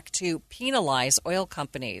lawmakers back to penalize oil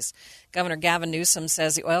companies. Governor Gavin Newsom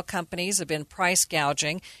says the oil companies have been price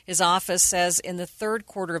gouging. His office says in the third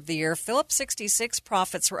quarter of the year, Phillips 66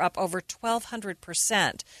 profits were up over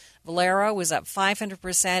 1,200%. Valero was up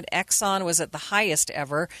 500%. Exxon was at the highest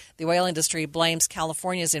ever. The oil industry blames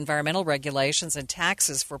California's environmental regulations and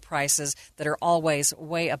taxes for prices that are always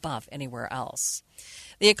way above anywhere else.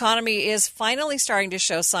 The economy is finally starting to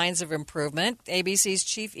show signs of improvement. ABC's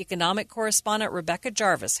chief economic correspondent Rebecca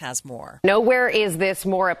Jarvis has more. Nowhere is this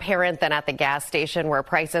more apparent than at the gas station, where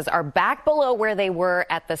prices are back below where they were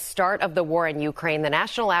at the start of the war in Ukraine. The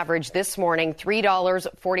national average this morning,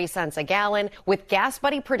 $3.40 a gallon, with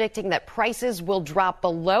GasBuddy predicting that prices will drop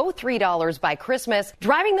below $3 by Christmas.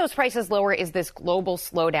 Driving those prices lower is this global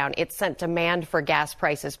slowdown. It sent demand for gas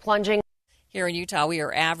prices plunging. Here in Utah, we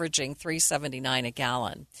are averaging $3.79 a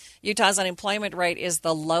gallon. Utah's unemployment rate is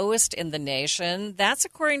the lowest in the nation. That's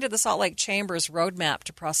according to the Salt Lake Chamber's Roadmap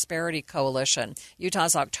to Prosperity Coalition.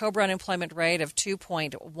 Utah's October unemployment rate of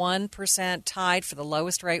 2.1%, tied for the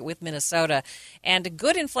lowest rate with Minnesota. And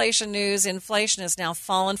good inflation news, inflation has now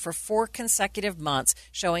fallen for 4 consecutive months,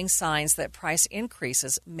 showing signs that price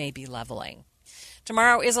increases may be leveling.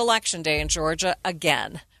 Tomorrow is Election Day in Georgia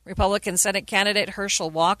again. Republican Senate candidate Herschel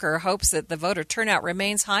Walker hopes that the voter turnout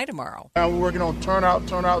remains high tomorrow. We're working on turnout.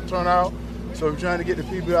 So we're trying to get the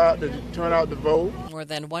people out to turn out to vote. More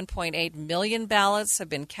than 1.8 million ballots have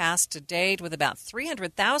been cast to date, with about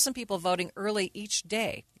 300,000 people voting early each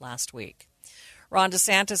day last week. Ron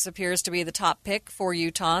DeSantis appears to be the top pick for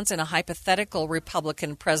Utahns in a hypothetical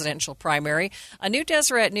Republican presidential primary. A new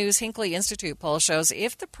Deseret News Hinckley Institute poll shows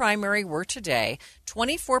if the primary were today,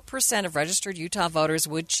 24% of registered Utah voters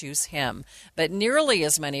would choose him. But nearly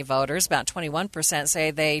as many voters, about 21%,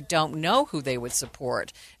 say they don't know who they would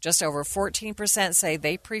support. Just over 14% say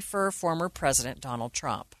they prefer former President Donald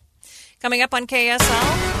Trump. Coming up on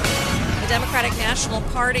KSL, the Democratic National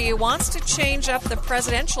Party wants to change up the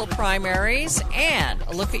presidential primaries, and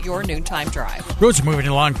a look at your noontime drive. Roads are moving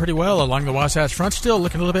along pretty well along the Wasatch Front. Still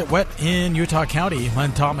looking a little bit wet in Utah County.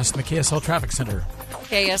 Len Thomas in the KSL Traffic Center.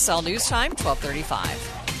 KSL News Time,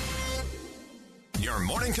 12:35. Your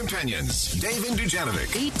morning companions, Dave and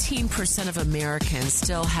Dujanovic. 18% of Americans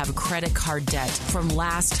still have credit card debt from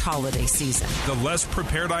last holiday season. The less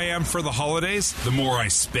prepared I am for the holidays, the more I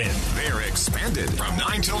spend. They're expanded from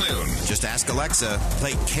 9 till noon. Just ask Alexa,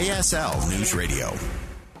 play KSL News Radio.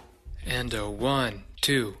 And a 1,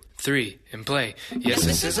 2, 3, and play. Yes,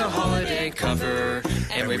 this is a holiday cover,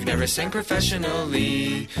 and we've never sang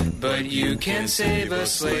professionally, but you can save a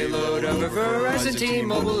sleigh load of a Verizon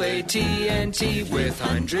T-Mobile AT&T with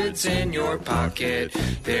hundreds in your pocket.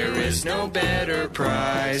 There is no better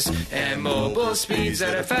price, and mobile speeds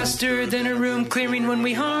that are faster than a room clearing when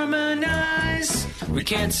we harmonize. We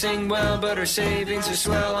can't sing well, but our savings are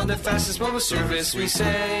swell on the fastest mobile service we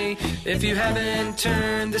say. If you haven't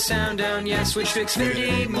turned the sound down yet, switch to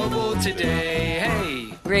Xfinity Mobile today.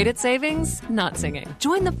 Hey! Great at savings, not singing.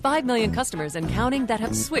 Join the 5 million customers and counting that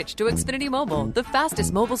have switched to Xfinity Mobile, the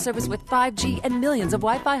fastest mobile service with 5G and millions of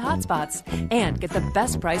Wi-Fi hotspots. And get the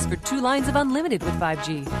best price for 2 lines of unlimited with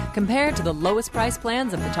 5G, compared to the lowest price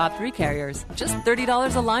plans of the top 3 carriers. Just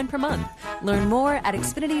 $30 a line per month. Learn more at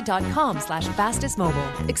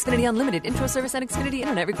Xfinity.com/fastestmobile. Xfinity Unlimited intro service and Xfinity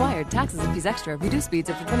Internet required. Taxes and fees extra. Reduced speeds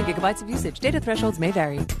up to 20 gigabytes of usage. Data thresholds may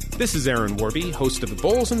vary. This is Aaron Warby, host of the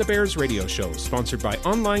Bulls and the Bears radio show, sponsored by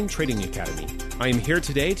Online Trading Academy. I am here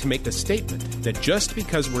today to make the statement that just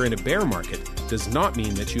because we're in a bear market does not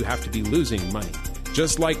mean that you have to be losing money.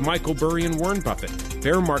 Just like Michael Burry and Warren Buffett,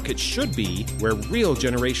 bear markets should be where real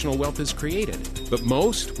generational wealth is created. But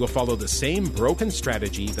most will follow the same broken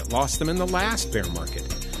strategy that lost them in the last bear market.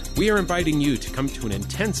 We are inviting you to come to an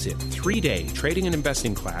intensive 3-day trading and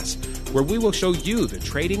investing class where we will show you the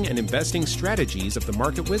trading and investing strategies of the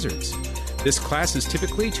market wizards. This class is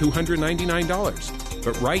typically $299,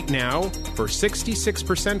 but right now, for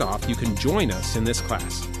 66% off, you can join us in this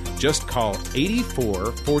class. Just call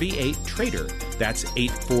 8448-TRADER. That's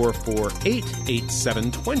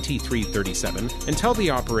 8448-872337 and tell the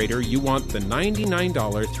operator you want the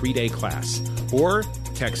 $99 3-day class. Or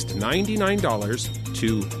text $99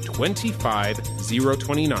 to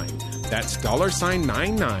 25029. That's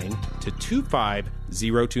 $99 to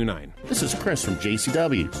 25029. This is Chris from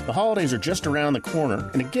JCW's. The holidays are just around the corner,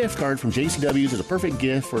 and a gift card from JCW's is a perfect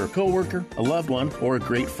gift for a coworker, a loved one, or a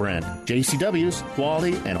great friend. JCW's,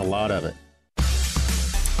 quality and a lot of it.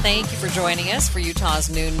 Thank you for joining us for Utah's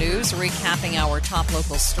Noon News, recapping our top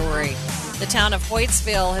local story. The town of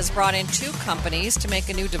Hoytsville has brought in 2 companies to make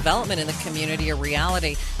a new development in the community a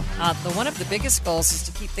reality. One of the biggest goals is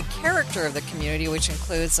to keep the character of the community, which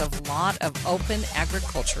includes a lot of open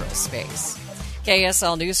agricultural space.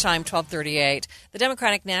 KSL News Time, 12:38. The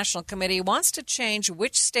Democratic National Committee wants to change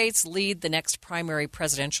which states lead the next primary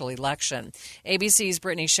presidential election. ABC's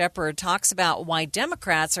Brittany Shepard talks about why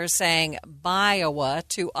Democrats are saying Biowa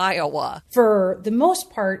to Iowa. For the most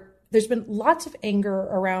part, There's been lots of anger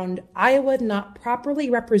around Iowa not properly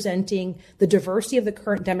representing the diversity of the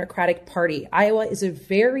current Democratic Party. Iowa is a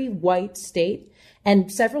very white state, and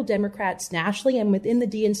several Democrats nationally and within the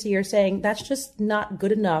DNC are saying that's just not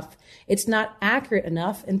good enough. It's not accurate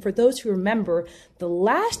enough. And for those who remember, the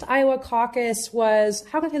last Iowa caucus was,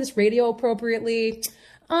 how can I say this radio appropriately?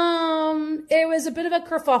 It was a bit of a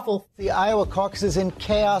kerfuffle. The Iowa caucus is in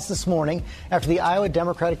chaos this morning after the Iowa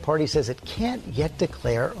Democratic Party says it can't yet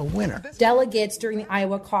declare a winner. Delegates during the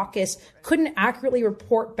Iowa caucus couldn't accurately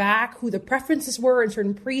report back who the preferences were in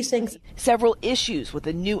certain precincts. Several issues with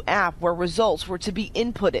a new app where results were to be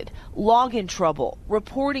inputted, login trouble,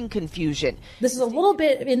 reporting confusion. This is a little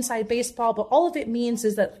bit of inside baseball, but all of it means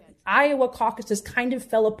is that Iowa caucuses kind of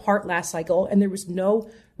fell apart last cycle, and there was no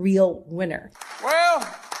real winner. Well,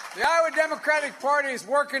 the Iowa Democratic Party is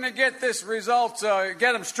working to get this result,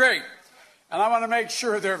 get them straight. And I want to make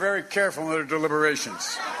sure they're very careful in their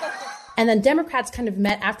deliberations. And then Democrats kind of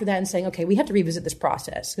met after that and saying, okay, we have to revisit this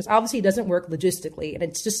process because obviously it doesn't work logistically and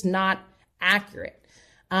it's just not accurate,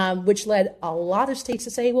 which led a lot of states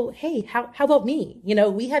to say, well, hey, how about me? You know,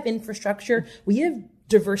 we have infrastructure, we have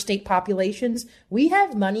diverse state populations, we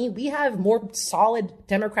have money, we have more solid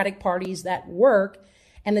Democratic parties that work.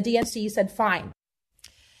 And the DNC said, fine.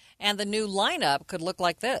 And the new lineup could look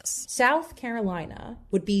like this. South Carolina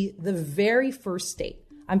would be the very first state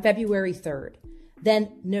on February 3rd.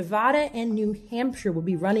 Then Nevada and New Hampshire would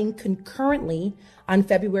be running concurrently on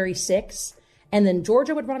February 6th. And then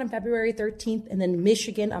Georgia would run on February 13th, and then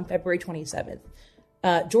Michigan on February 27th.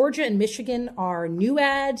 Georgia and Michigan are new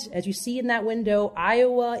ads. As you see in that window,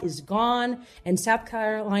 Iowa is gone, and South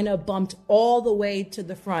Carolina bumped all the way to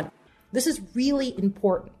the front. This is really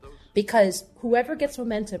important because whoever gets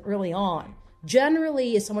momentum early on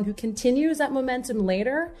generally is someone who continues that momentum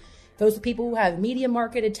later. Those are the people who have media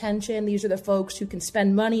market attention. These are the folks who can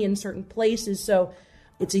spend money in certain places. So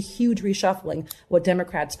it's a huge reshuffling what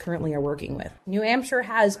Democrats currently are working with. New Hampshire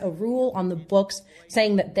has a rule on the books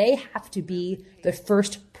saying that they have to be the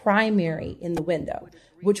first primary in the window,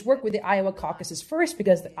 which worked with the Iowa caucuses first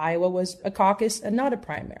because Iowa was a caucus and not a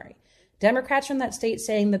primary. Democrats from that state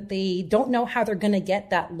saying that they don't know how they're going to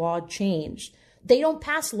get that law changed. They don't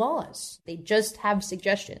pass laws. They just have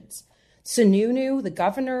suggestions. Sununu, the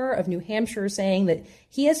governor of New Hampshire, saying that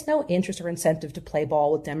he has no interest or incentive to play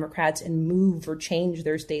ball with Democrats and move or change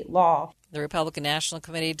their state law. The Republican National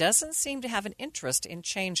Committee doesn't seem to have an interest in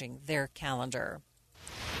changing their calendar.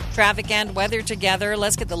 Traffic and weather together.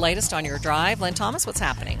 Let's get the latest on your drive. Len Thomas, what's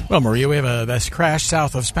happening? Well, Maria, we have this crash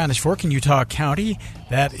south of Spanish Fork in Utah County.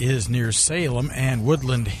 That is near Salem and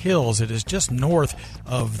Woodland Hills. It is just north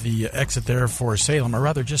of the exit there for Salem, or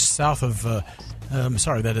rather just south of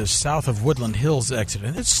that is south of Woodland Hills exit.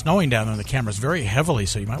 And it's snowing down there on the cameras very heavily,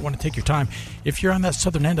 so you might want to take your time if you're on that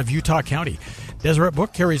southern end of Utah County. Deseret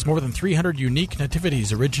Book carries more than 300 unique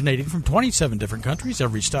nativities originating from 27 different countries,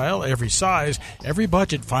 every style, every size, every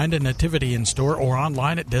budget. Find a nativity in store or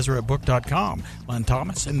online at DeseretBook.com. Len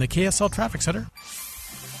Thomas in the KSL Traffic Center.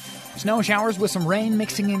 Snow showers with some rain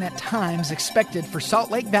mixing in at times expected for Salt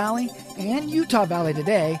Lake Valley and Utah Valley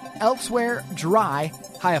today. Elsewhere, dry,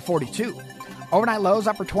 high of 42. Overnight lows,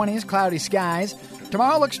 upper 20s, cloudy skies.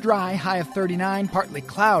 Tomorrow looks dry, high of 39, partly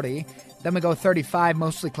cloudy. Then we go 35,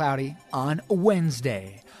 mostly cloudy on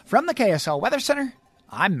Wednesday. From the KSL Weather Center,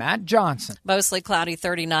 I'm Matt Johnson. Mostly cloudy,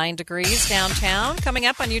 39 degrees downtown. Coming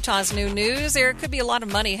up on Utah's new news, there could be a lot of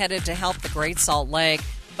money headed to help the Great Salt Lake.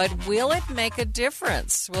 But will it make a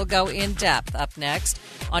difference? We'll go in depth up next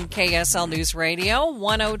on KSL News Radio,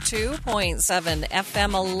 102.7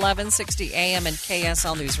 FM, 1160 AM, and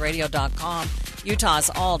KSLNewsRadio.com, Utah's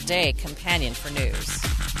all-day companion for news.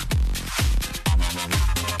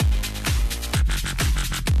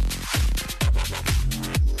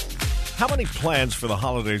 How many plans for the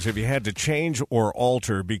holidays have you had to change or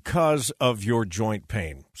alter because of your joint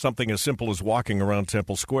pain? Something as simple as walking around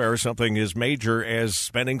Temple Square, something as major as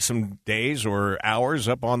spending some days or hours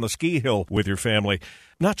up on the ski hill with your family.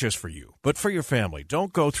 Not just for you, but for your family.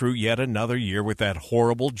 Don't go through yet another year with that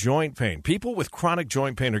horrible joint pain. People with chronic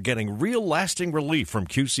joint pain are getting real lasting relief from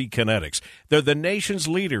QC Kinetics. They're the nation's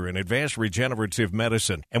leader in advanced regenerative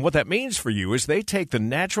medicine. And what that means for you is they take the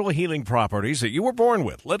natural healing properties that you were born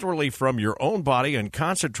with, literally from your own body, and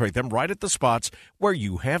concentrate them right at the spots where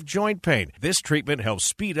you have joint pain. This treatment helps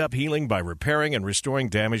speed up healing by repairing and restoring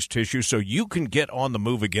damaged tissue so you can get on the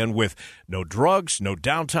move again with no drugs, no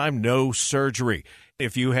downtime, no surgery.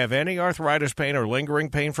 If you have any arthritis pain or lingering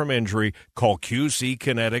pain from injury, call QC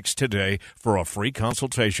Kinetics today for a free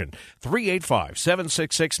consultation.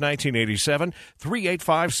 385-766-1987,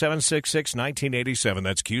 385-766-1987.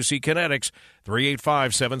 That's QC Kinetics,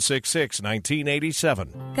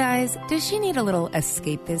 385-766-1987. Guys, does she need a little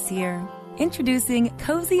escape this year? Introducing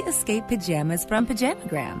Cozy Escape Pajamas from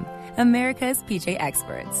Pajamagram, America's PJ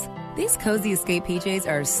experts. These Cozy Escape PJs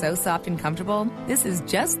are so soft and comfortable, this is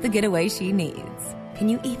just the getaway she needs. Can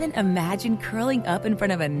you even imagine curling up in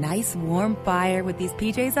front of a nice warm fire with these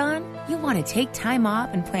PJs on? You want to take time off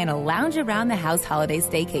and plan a lounge around the house holiday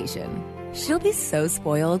staycation. She'll be so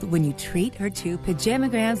spoiled when you treat her to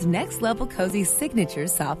Pajamagram's next level cozy signature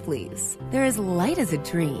soft fleece. They're as light as a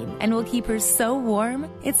dream and will keep her so warm,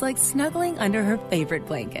 it's like snuggling under her favorite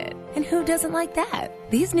blanket. And who doesn't like that?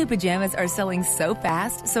 These new pajamas are selling so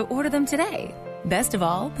fast, so order them today. Best of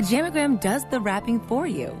all, Pajamagram does the wrapping for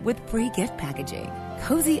you with free gift packaging.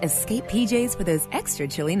 Cozy Escape PJs for those extra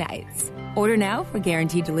chilly nights. Order now for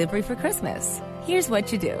guaranteed delivery for Christmas. Here's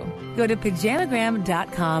what you do. Go to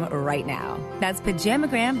Pajamagram.com right now. That's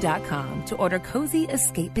Pajamagram.com to order Cozy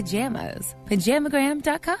Escape Pajamas.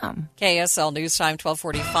 Pajamagram.com. KSL News Time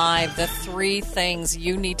 1245. The three things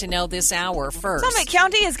you need to know this hour. First, Summit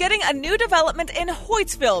County is getting a new development in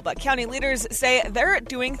Hoytsville, but county leaders say they're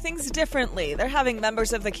doing things differently. They're having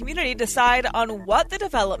members of the community decide on what the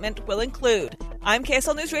development will include. I'm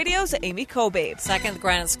KSL News Radio's Amy Kobe. Second, the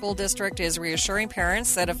Granite School District is reassuring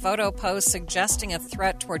parents that a photo post suggesting a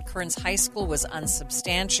threat toward Kearns High School was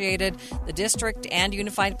unsubstantiated. The district and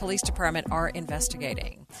Unified Police Department are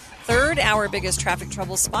investigating. Third, our biggest traffic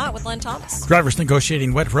trouble spot with Len Thomas. Drivers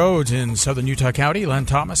negotiating wet roads in southern Utah County. Len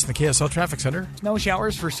Thomas in the KSL Traffic Center. Snow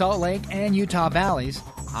showers for Salt Lake and Utah Valleys.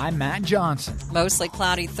 I'm Matt Johnson. Mostly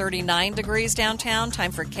cloudy, 39 degrees downtown.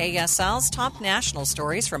 Time for KSL's top national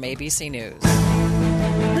stories from ABC News.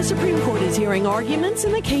 The Supreme Court is hearing arguments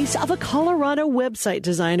in the case of a Colorado website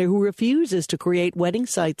designer who refuses to create wedding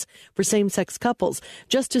sites for same-sex couples.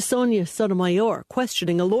 Justice Sonia Sotomayor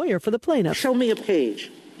questioning a lawyer for the plaintiff. Show me a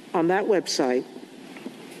page on that website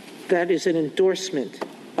that is an endorsement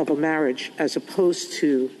of a marriage as opposed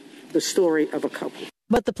to the story of a couple.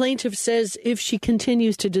 But the plaintiff says if she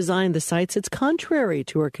continues to design the sites, it's contrary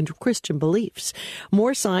to her Christian beliefs.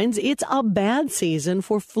 More signs it's a bad season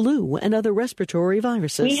for flu and other respiratory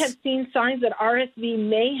viruses. We have seen signs that RSV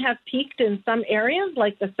may have peaked in some areas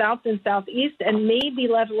like the South and Southeast and may be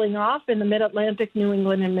leveling off in the Mid-Atlantic, New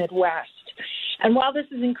England, and Midwest. And while this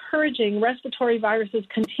is encouraging, respiratory viruses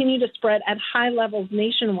continue to spread at high levels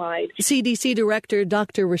nationwide. CDC Director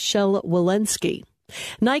Dr. Rochelle Walensky.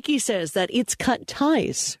 Nike says that it's cut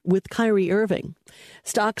ties with Kyrie Irving.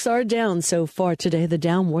 Stocks are down so far today, the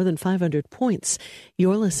Dow more than 500 points.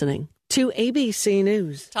 You're listening to ABC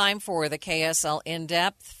News. Time for the KSL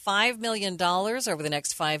In-Depth. $5 million over the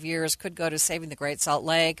next 5 years could go to saving the Great Salt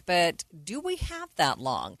Lake, but do we have that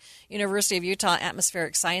long? University of Utah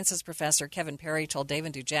Atmospheric Sciences professor Kevin Perry told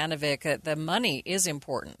David Dujanovic that the money is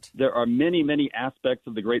important. There are many, many aspects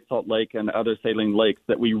of the Great Salt Lake and other saline lakes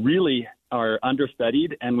that we really are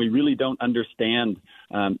understudied, and we really don't understand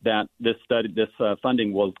that this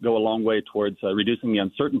funding will go a long way towards reducing the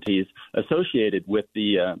uncertainties associated with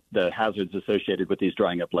the hazards associated with these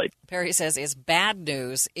drying up lakes. Perry says it's bad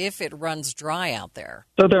news if it runs dry out there.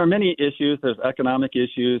 So there are many issues. There's economic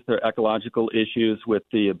issues, there are ecological issues with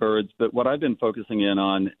the birds, but what I've been focusing in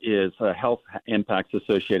on is health impacts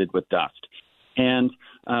associated with dust. And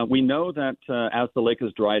we know that as the lake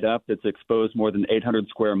has dried up, it's exposed more than 800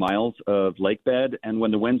 square miles of lake bed. And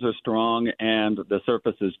when the winds are strong and the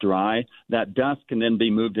surface is dry, that dust can then be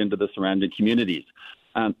moved into the surrounding communities.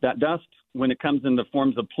 That dust, when it comes in the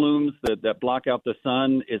forms of plumes that block out the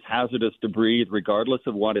sun, is hazardous to breathe regardless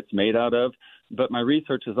of what it's made out of. But my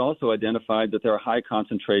research has also identified that there are high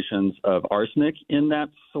concentrations of arsenic in that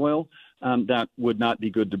soil. That would not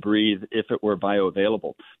be good to breathe if it were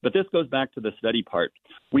bioavailable. But this goes back to the study part.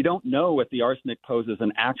 We don't know if the arsenic poses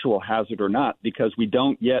an actual hazard or not because we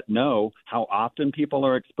don't yet know how often people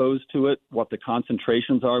are exposed to it, what the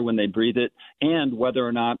concentrations are when they breathe it, and whether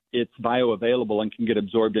or not it's bioavailable and can get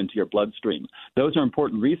absorbed into your bloodstream. Those are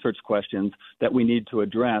important research questions that we need to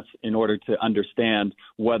address in order to understand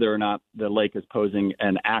whether or not the lake is posing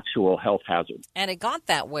an actual health hazard. And it got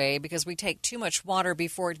that way because we take too much water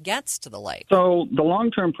before it gets to the lake. So the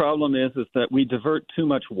long-term problem is that we divert too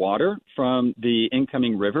much water from the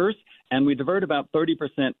incoming rivers, and we divert about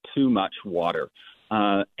 30% too much water.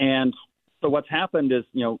 And So what's happened is,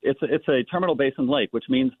 it's a terminal basin lake, which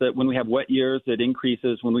means that when we have wet years, it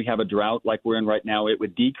increases. When we have a drought like we're in right now, it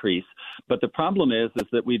would decrease. But the problem is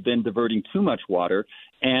that we've been diverting too much water.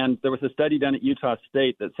 And there was a study done at Utah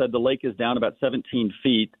State that said the lake is down about 17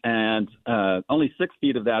 feet, and only 6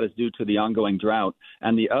 feet of that is due to the ongoing drought,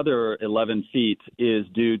 and the other 11 feet is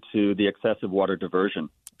due to the excessive water diversion.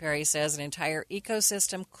 Perry says an entire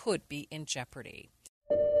ecosystem could be in jeopardy.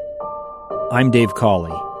 I'm Dave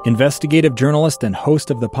Cawley, investigative journalist and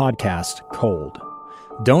host of the podcast Cold.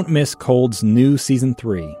 Don't miss Cold's new Season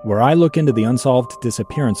 3, where I look into the unsolved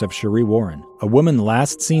disappearance of Cherie Warren, a woman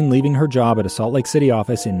last seen leaving her job at a Salt Lake City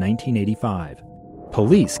office in 1985.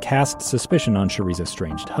 Police cast suspicion on Cherie's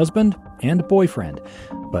estranged husband and boyfriend,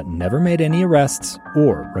 but never made any arrests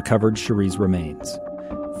or recovered Cherie's remains.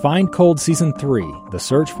 Find Cold Season 3, The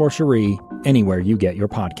Search for Cherie, anywhere you get your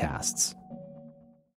podcasts.